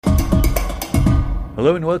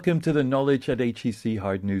Hello and welcome to the Knowledge at HEC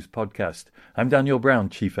Hard News podcast. I'm Daniel Brown,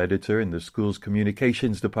 Chief Editor in the school's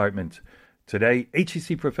Communications Department. Today,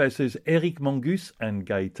 HEC professors Eric Mongus and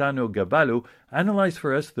Gaetano Gaballo analyze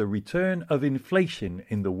for us the return of inflation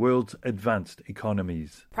in the world's advanced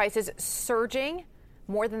economies. Prices surging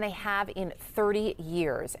more than they have in 30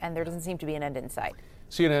 years, and there doesn't seem to be an end in sight.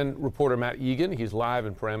 CNN reporter Matt Egan, he's live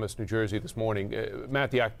in Paramus, New Jersey this morning. Matt,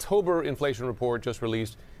 the October inflation report just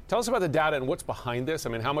released. Tell us about the data and what's behind this. I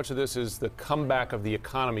mean, how much of this is the comeback of the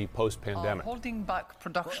economy post-pandemic? Holding back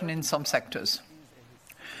production in some sectors.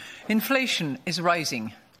 Inflation is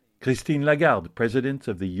rising. Christine Lagarde, President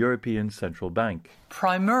of the European Central Bank.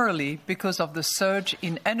 Primarily because of the surge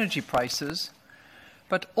in energy prices,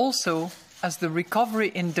 but also as the recovery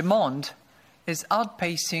in demand is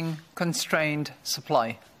outpacing constrained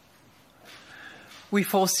supply. We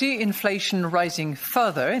foresee inflation rising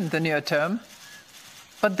further in the near term,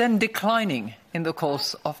 but then declining in the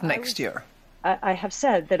course of next year. I have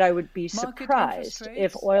said that I would be surprised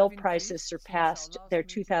if oil prices surpassed their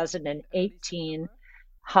 2018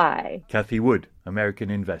 high. Kathy Wood,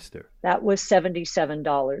 American investor. That was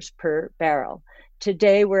 $77 per barrel.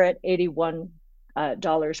 Today we're at $81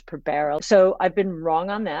 per barrel. So I've been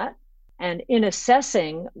wrong on that. And in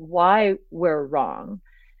assessing why we're wrong,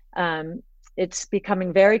 it's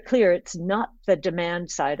becoming very clear it's not the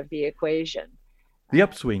demand side of the equation. The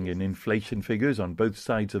upswing in inflation figures on both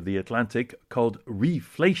sides of the Atlantic, called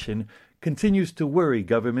reflation, continues to worry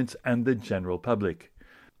governments and the general public.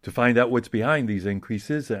 To find out what's behind these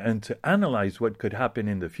increases and to analyze what could happen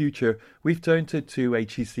in the future, we've turned to two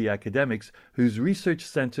HEC academics whose research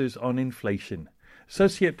centers on inflation.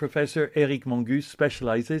 Associate Professor Eric Mongus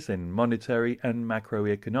specializes in monetary and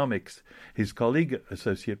macroeconomics. His colleague,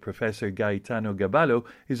 Associate Professor Gaetano Gaballo,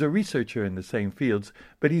 is a researcher in the same fields,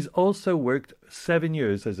 but he's also worked 7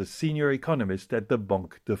 years as a senior economist at the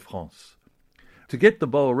Banque de France. To get the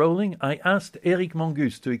ball rolling, I asked Eric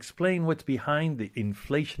Mongus to explain what's behind the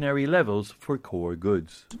inflationary levels for core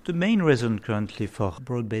goods. The main reason currently for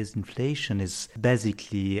broad-based inflation is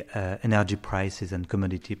basically energy prices and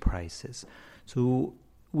commodity prices. So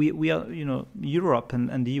we are, Europe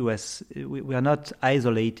and the US, we are not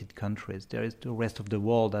isolated countries. There is the rest of the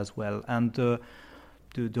world as well. And the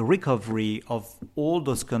recovery of all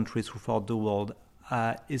those countries throughout the world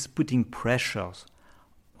is putting pressures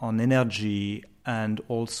on energy and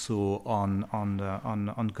also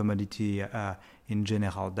on commodity in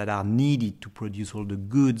general that are needed to produce all the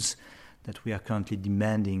goods that we are currently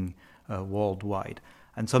demanding worldwide.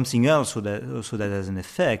 And something else that has an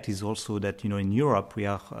effect is also that in Europe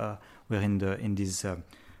we're in this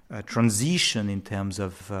transition in terms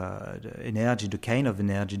of the energy, the kind of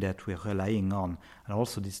energy that we're relying on, and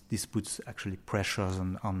also this puts actually pressures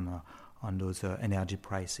on those energy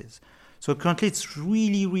prices. So currently it's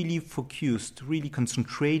really focused, really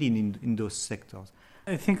concentrated in those sectors.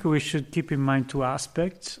 I think we should keep in mind two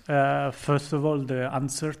aspects. First of all, the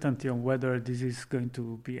uncertainty on whether this is going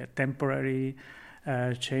to be a temporary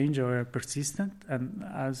change or persistent. And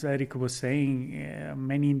as Eric was saying,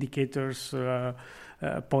 many indicators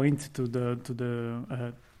point to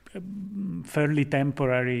the fairly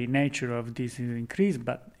temporary nature of this increase,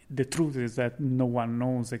 but the truth is that no one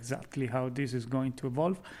knows exactly how this is going to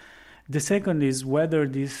evolve. The second is whether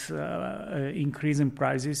this increase in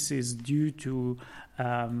prices is due to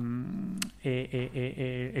a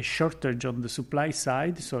shortage on the supply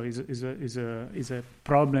side, so is a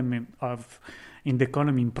problem in the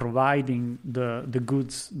economy in providing the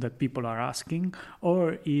goods that people are asking,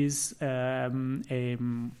 or is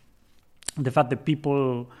the fact that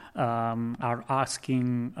people are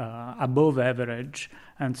asking above average,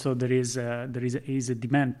 and so there is a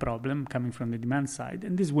demand problem coming from the demand side,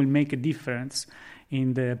 and this will make a difference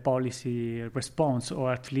in the policy response,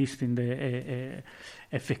 or at least in the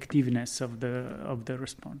effectiveness of the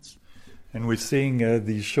response. And we're seeing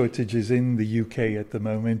these shortages in the UK at the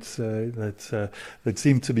moment that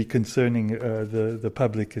seem to be concerning the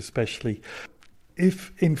public especially.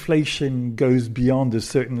 If inflation goes beyond a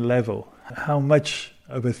certain level, how much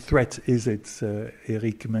of a threat is it,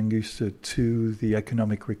 Eric Mongus, to the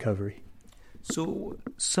economic recovery? So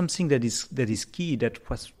something that is key, that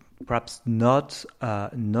was perhaps not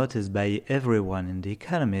noticed by everyone in the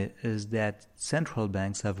economy, is that central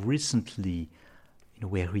banks have recently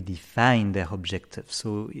redefined their objectives.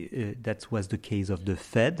 So that was the case of the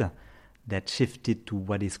Fed, that shifted to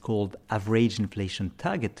what is called average inflation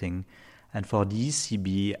targeting, and for the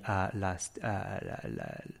ECB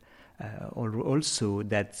also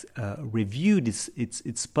that reviewed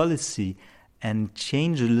its policy and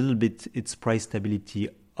changed a little bit its price stability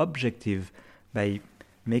objective by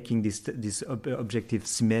making this objective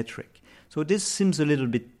symmetric. So this seems a little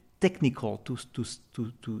bit technical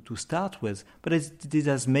to start with, but it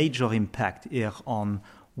has major impact here on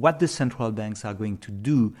what the central banks are going to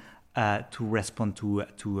do to respond to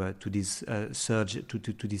this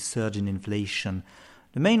surge in inflation.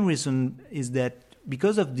 The main reason is that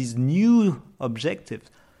because of these new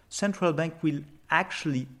objectives, central bank will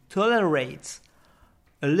actually tolerate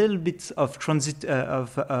a little bit of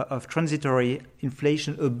transitory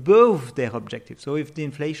inflation above their objective. So if the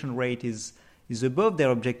inflation rate is above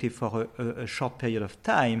their objective for a short period of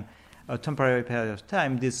time, a temporary period of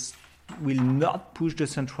time, this will not push the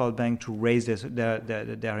central bank to raise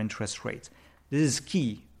their interest rates. This is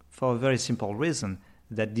key for a very simple reason,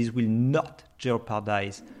 that this will not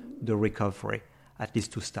jeopardize the recovery, at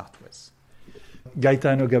least to start with.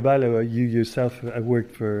 Gaetano Gaballo, you yourself have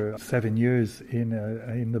worked for 7 years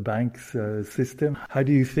in the bank's system. How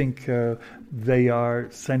do you think they are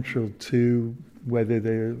central to whether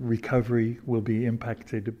the recovery will be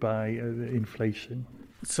impacted by inflation?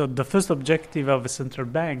 So the first objective of a central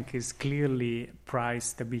bank is clearly price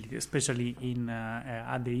stability, especially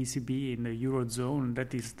at the ECB in the Eurozone.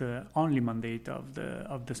 That is the only mandate of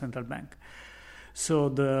the central bank. So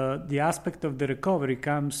the aspect of the recovery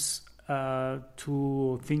comes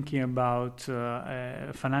to thinking about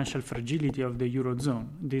financial fragility of the Eurozone.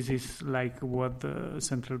 This is like what the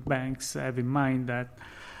central banks have in mind, that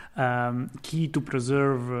key to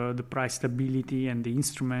preserve the price stability, and the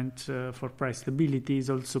instrument for price stability is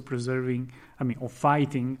also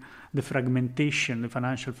fighting the fragmentation, the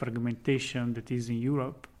financial fragmentation that is in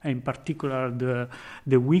Europe, and in particular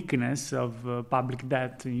the weakness of public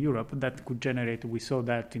debt in Europe that could generate, we saw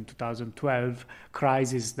that in 2012,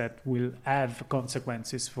 crisis that will have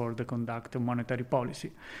consequences for the conduct of monetary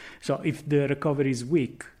policy. So if the recovery is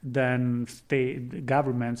weak, then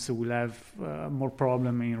governments will have more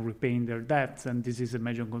problem in repaying their debts, and this is a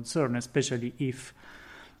major concern, especially if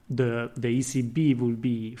the ECB will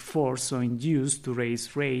be forced or induced to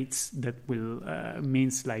raise rates that will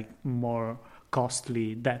means like more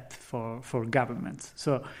costly debt for governments.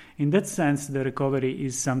 So in that sense, the recovery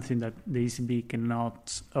is something that the ECB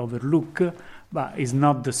cannot overlook, but is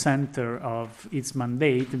not the center of its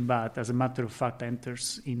mandate, but as a matter of fact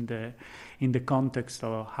enters in the context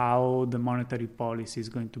of how the monetary policy is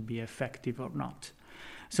going to be effective or not.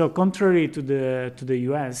 So contrary to the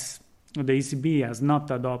US, the ECB has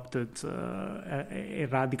not adopted a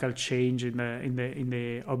radical change in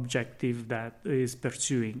the objective that is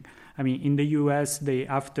pursuing. I mean, in the US,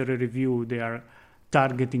 after a review, they are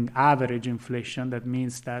targeting average inflation. That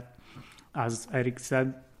means that, as Eric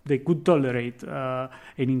said, they could tolerate an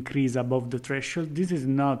increase above the threshold. This is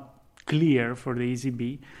not clear for the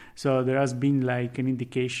ECB. So there has been like an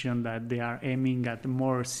indication that they are aiming at a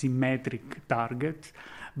more symmetric target.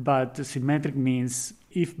 But symmetric means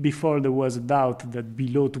if before there was a doubt that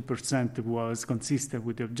below 2% was consistent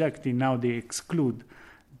with the objective, now they exclude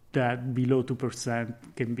that below 2%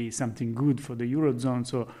 can be something good for the Eurozone.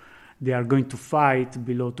 So they are going to fight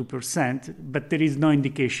below 2%, but there is no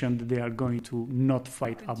indication that they are going to not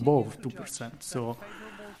fight above 2%. So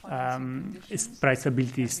price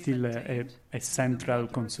stability is still a central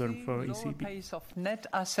concern for ECB. Pace of net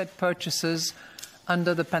asset purchases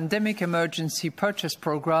under the Pandemic Emergency Purchase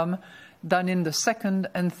Programme done in the second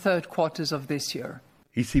and third quarters of this year.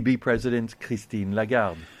 ECB President Christine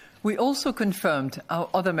Lagarde. We also confirmed our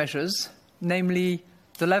other measures, namely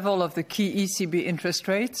the level of the key ECB interest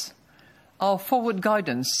rates, our forward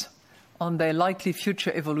guidance on their likely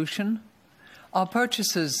future evolution, our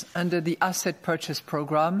purchases under the Asset Purchase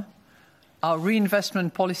Programme, our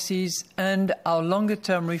reinvestment policies, and our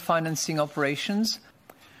longer-term refinancing operations.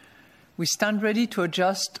 We stand ready to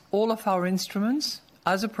adjust all of our instruments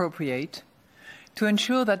as appropriate to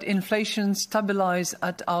ensure that inflation stabilizes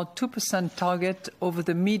at our 2% target over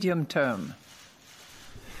the medium term.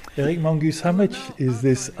 Eric Mongus, how much is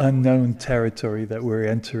this unknown territory that we're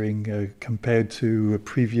entering compared to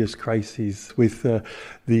previous crises with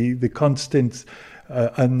the constant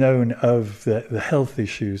unknown of the health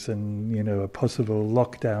issues and, possible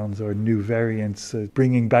lockdowns or new variants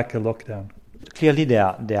bringing back a lockdown? Clearly,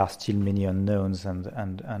 there are still many unknowns,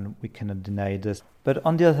 and we cannot deny this. But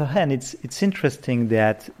on the other hand, it's interesting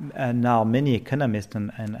that now many economists,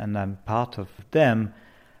 and I'm part of them,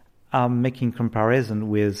 are making comparison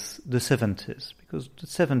with the 70s, because the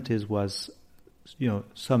 70s was,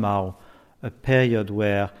 somehow a period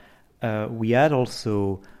where we had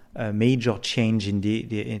also a major changes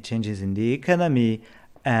in the economy,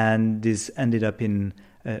 and this ended up in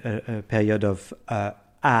a period of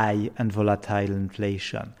high and volatile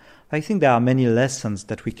inflation. I think there are many lessons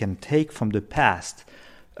that we can take from the past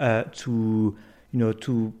to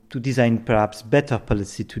design perhaps better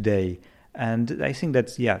policy today. And I think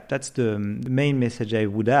that's the main message I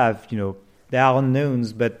would have. There are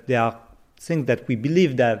unknowns, but there are things that we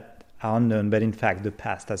believe that are unknown, but in fact the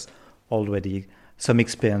past has already some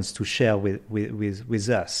experience to share with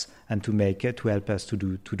us and to help us to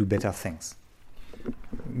do better things.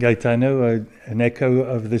 Gaetano, an echo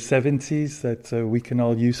of the 70s that we can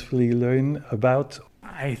all usefully learn about?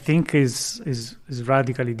 I think is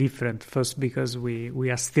radically different. First, because we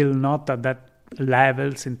are still not at that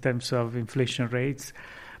levels in terms of inflation rates,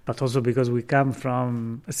 but also because we come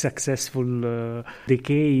from a successful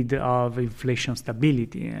decade of inflation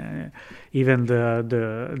stability. Even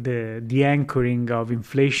the anchoring of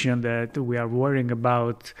inflation that we are worrying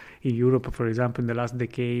about in Europe, for example, in the last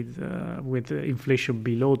decade, with inflation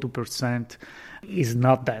below 2%, is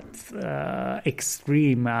not that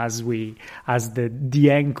extreme as the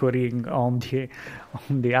anchoring on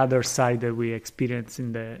the other side that we experienced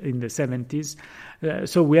in the 70s.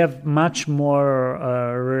 So we have much more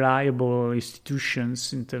reliable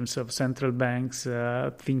institutions in terms of central banks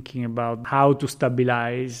thinking about how to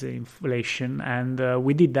stabilize inflation, and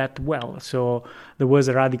we did that well. So there was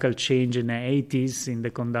a radical change in the 80s in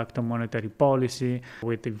the conduct of monetary policy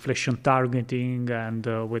with inflation targeting and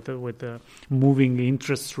with moving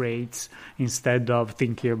interest rates instead of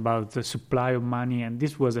thinking about the supply of money, and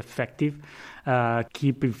this was effective.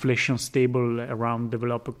 Keep inflation stable around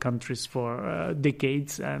developed countries for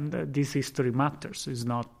decades, and this history matters. Is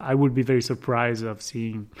not. I would be very surprised of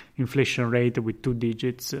seeing inflation rate with 2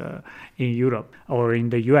 digits in Europe or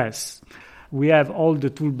in the US. We have all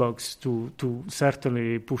the toolbox to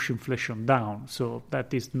certainly push inflation down, so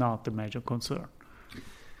that is not a major concern.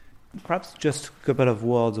 Perhaps just a couple of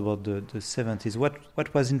words about the 70s.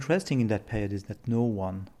 What was interesting in that period is that no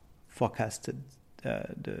one forecasted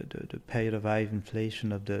the period of high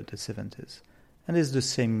inflation of the 70s. And it's the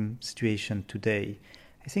same situation today.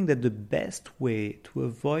 I think that the best way to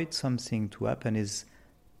avoid something to happen is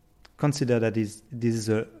consider that this is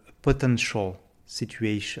a potential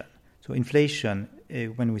situation. So inflation,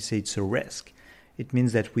 when we say it's a risk, it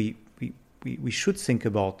means that we should think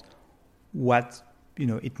about what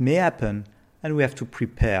it may happen, and we have to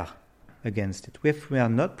prepare against it. If we are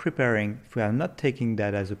not preparing, if we are not taking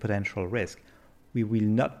that as a potential risk, we will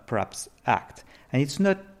not perhaps act. And it's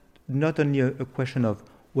not only a question of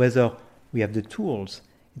whether we have the tools,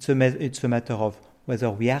 it's a matter of whether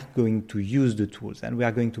we are going to use the tools and we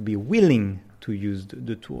are going to be willing to use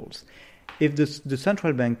the tools. If the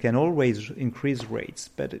central bank can always increase rates,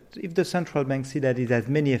 but if the central bank see that it has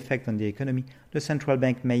many effects on the economy, the central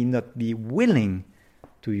bank may not be willing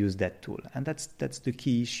to use that tool. And that's the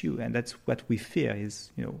key issue, and that's what we fear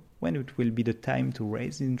is, when it will be the time to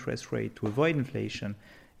raise the interest rate to avoid inflation,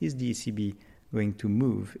 is the ECB going to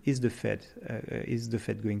move? Is the Fed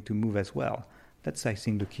going to move as well? That's, I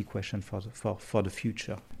think, the key question for the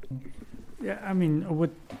future. Yeah, I mean,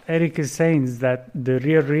 what Eric is saying is that the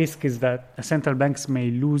real risk is that central banks may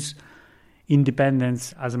lose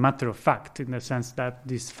independence as a matter of fact, in the sense that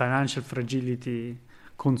this financial fragility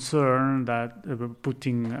concern that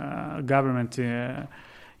putting government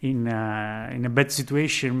in a bad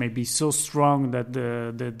situation may be so strong that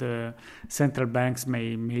the central banks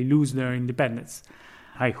may lose their independence.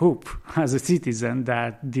 I hope, as a citizen,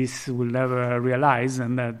 that this will never realize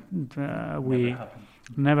and that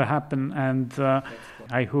never happen. And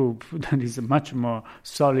I hope there is a much more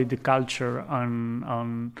solid culture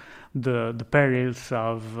on the perils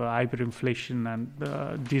of hyperinflation,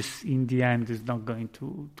 and this, in the end, is not going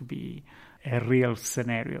to be a real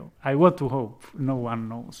scenario. I want to hope. No one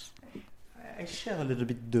knows. I share a little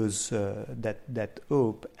bit that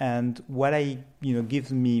hope, and what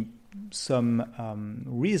gives me some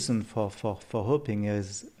reason for hoping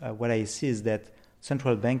is what I see is that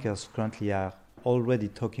central bankers currently are already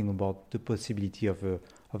talking about the possibility of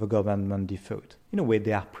a government default. In a way,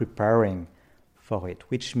 they are preparing for it,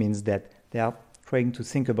 which means that they are trying to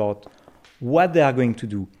think about what they are going to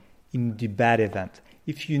do in the bad event.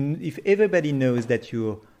 If everybody knows that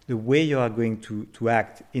the way you are going to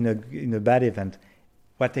act in a bad event,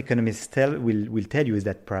 what economists will tell you is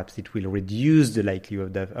that perhaps it will reduce the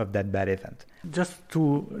likelihood of that bad event. Just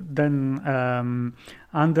to then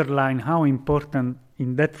underline how important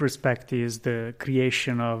in that respect is the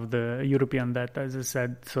creation of the European debt, as I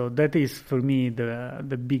said. So that is, for me,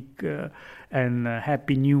 the big and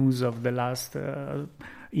happy news of the last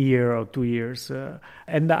year or 2 years.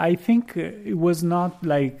 And I think it was not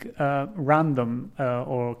like random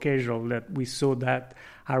or casual that we saw that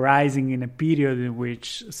arising in a period in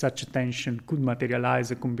which such a tension could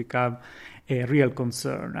materialize and could become a real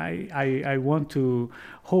concern. I want to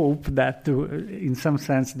hope that, in some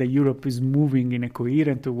sense, that Europe is moving in a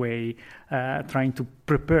coherent way, trying to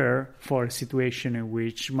prepare for a situation in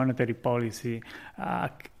which monetary policy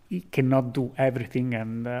cannot do everything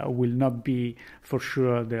and will not be, for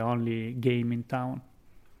sure, the only game in town.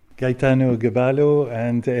 Gaetano Gaballo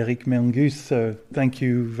and Eric Mongus, thank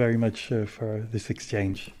you very much for this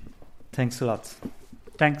exchange. Thanks a lot.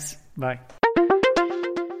 Thanks. Bye.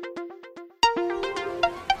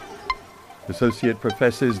 Associate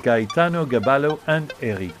Professors Gaetano Gaballo and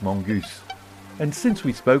Eric Mongus. And since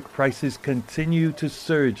we spoke, prices continue to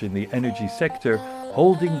surge in the energy sector,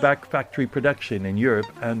 holding back factory production in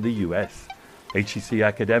Europe and the US. HEC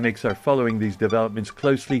academics are following these developments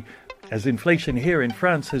closely, as inflation here in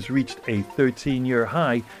France has reached a 13-year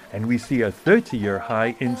high, and we see a 30-year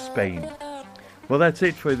high in Spain. Well, that's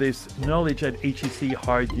it for this Knowledge at HEC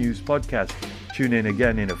Hard News podcast. Tune in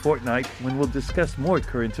again in a fortnight when we'll discuss more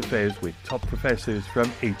current affairs with top professors from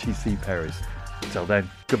HEC Paris. Until then,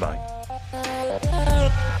 goodbye.